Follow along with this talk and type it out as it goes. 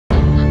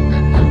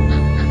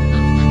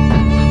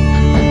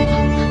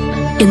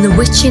In the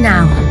witching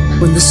hour,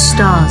 when the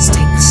stars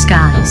take the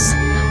skies,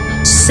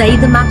 say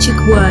the magic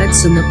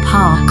words and the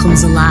park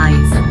comes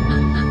alive.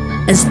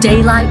 As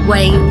daylight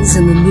wanes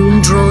and the moon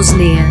draws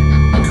near,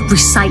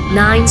 recite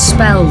 9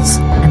 spells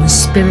and the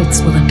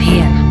spirits will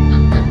appear.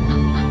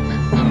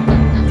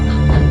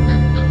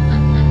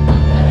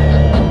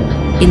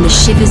 In the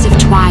shivers of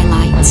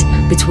twilight,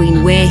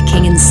 between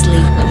waking and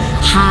sleep,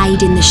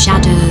 hide in the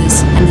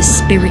shadows and the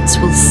spirits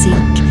will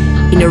seek.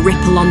 In a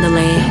ripple on the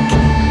lake,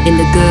 in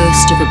the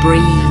ghost of a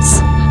breeze,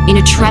 in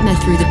a tremor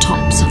through the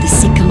tops of the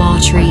sycamore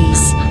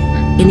trees,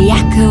 in the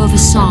echo of a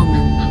song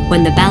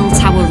when the bell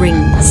tower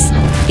rings,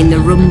 in the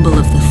rumble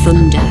of the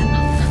thunder,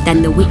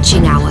 then the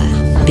witching hour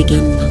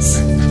begins.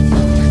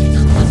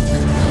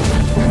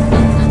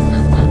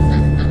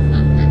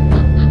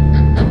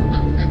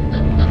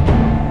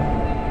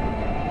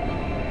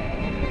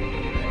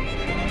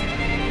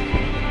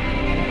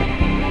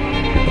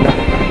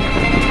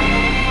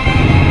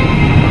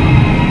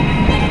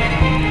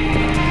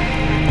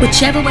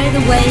 Whichever way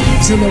the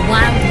waves and the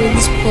wild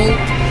winds pull,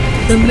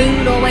 the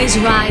moon always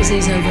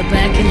rises over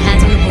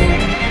Birkenhead and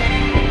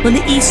Hull. When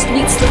the east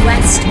meets the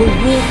west, we'll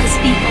walk as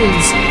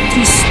equals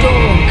through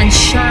storm and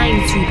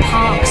shine through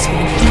parks for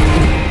the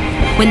people.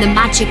 When the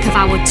magic of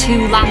our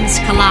 2 lands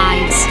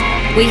collides,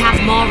 we have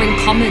more in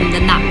common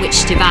than that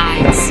which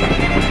divides.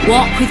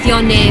 Walk with your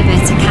neighbour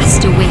to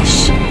cast a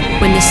wish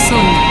when the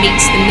sun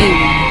meets the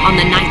moon on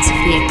the night of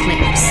the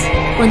eclipse.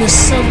 When the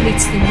sun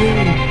meets the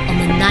moon on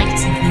the night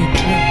of the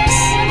eclipse.